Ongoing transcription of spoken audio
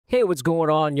Hey, what's going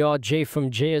on, y'all? Jay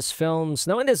from JS Films.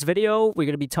 Now, in this video, we're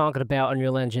going to be talking about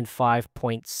Unreal Engine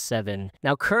 5.7.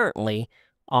 Now, currently,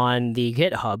 on the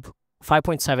GitHub,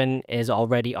 5.7 is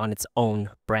already on its own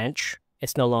branch.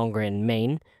 It's no longer in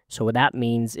main. So what that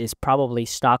means is probably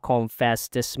Stockholm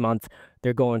Fest this month,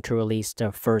 they're going to release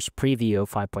the first preview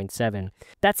of 5.7.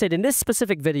 That's it. In this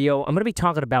specific video, I'm going to be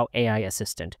talking about AI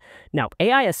Assistant. Now,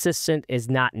 AI Assistant is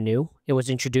not new. It was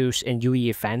introduced in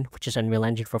UEFN, which is Unreal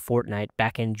Engine for Fortnite,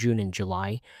 back in June and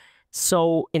July.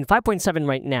 So in 5.7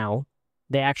 right now,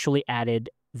 they actually added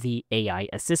the AI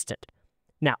Assistant.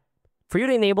 Now, for you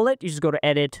to enable it, you just go to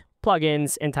Edit,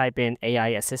 Plugins, and type in AI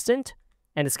Assistant,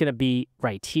 and it's going to be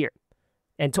right here.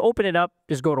 And to open it up,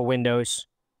 just go to Windows,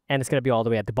 and it's going to be all the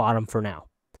way at the bottom for now.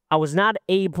 I was not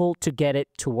able to get it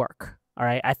to work, all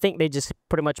right? I think they just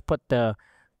pretty much put the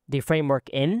framework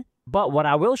in, but what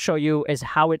I will show you is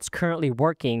how it's currently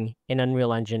working in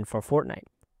Unreal Engine for Fortnite.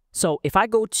 So if I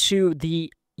go to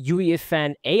the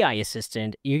UEFN AI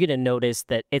Assistant, you're going to notice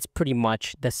that it's pretty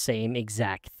much the same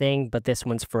exact thing, but this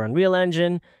one's for Unreal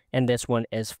Engine, and this one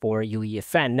is for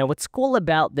UEFN. Now, what's cool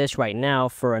about this right now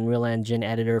for Unreal Engine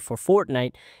Editor for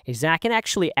Fortnite is I can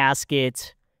actually ask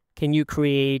it, can you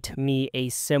create me a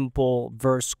simple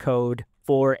verse code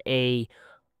for a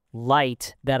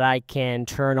light that I can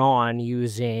turn on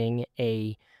using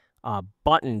a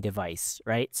button device,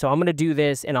 right? So I'm going to do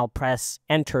this, and I'll press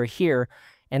Enter here.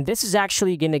 And this is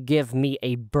actually going to give me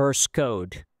a burst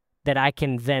code that I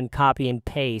can then copy and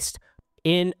paste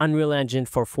in Unreal Engine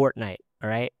for Fortnite, all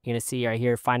right? You're going to see right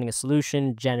here, finding a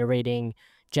solution,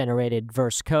 generated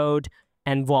verse code,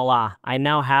 and voila, I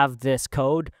now have this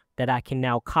code that I can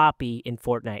now copy in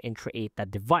Fortnite and create that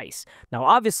device. Now,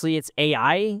 obviously, it's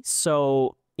AI,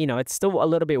 so, it's still a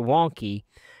little bit wonky,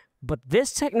 but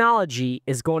this technology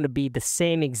is going to be the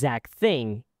same exact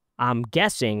thing, I'm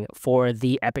guessing, for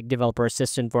the Epic Developer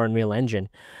Assistant for Unreal Engine.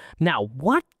 Now,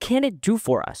 what can it do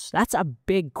for us? That's a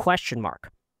big question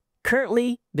mark.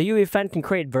 Currently, the UEFN can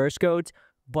create verse codes,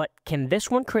 but can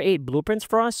this one create blueprints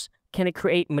for us? Can it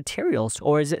create materials?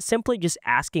 Or is it simply just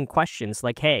asking questions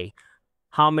like, hey,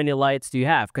 how many lights do you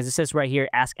have? Because it says right here,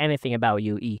 ask anything about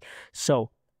UE.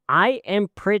 So I am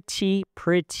pretty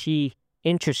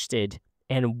interested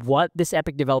and what this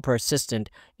Epic Developer Assistant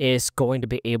is going to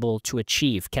be able to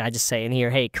achieve. Can I just say in here,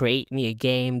 hey, create me a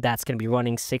game that's going to be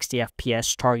running 60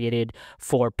 FPS targeted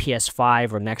for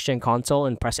PS5 or next-gen console,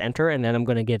 and press Enter, and then I'm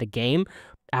going to get a game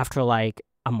after like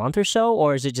a month or so?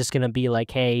 Or is it just going to be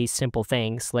like, hey, simple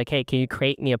things like, hey, can you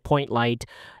create me a point light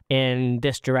in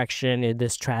this direction, in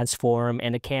this transform,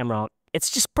 and a camera? It's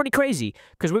just pretty crazy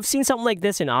because we've seen something like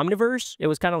this in Omniverse. It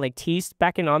was kind of like teased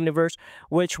back in Omniverse,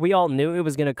 which we all knew it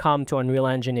was going to come to Unreal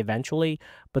Engine eventually.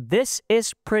 But this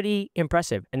is pretty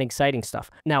impressive and exciting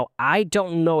stuff. Now, I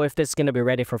don't know if this is going to be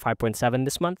ready for 5.7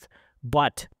 this month,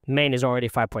 but main is already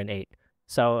 5.8.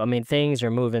 So, I mean, things are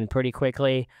moving pretty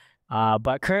quickly.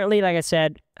 But currently, like I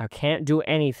said, I can't do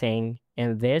anything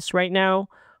in this right now.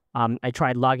 I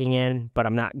tried logging in, but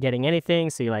I'm not getting anything.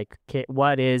 So you're like, okay,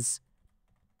 what is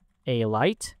a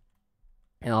light?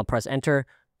 And I'll press Enter.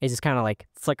 It just kind of like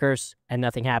flickers and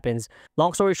nothing happens.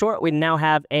 Long story short, we now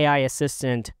have AI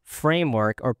Assistant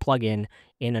framework or plugin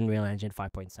in Unreal Engine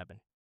 5.7.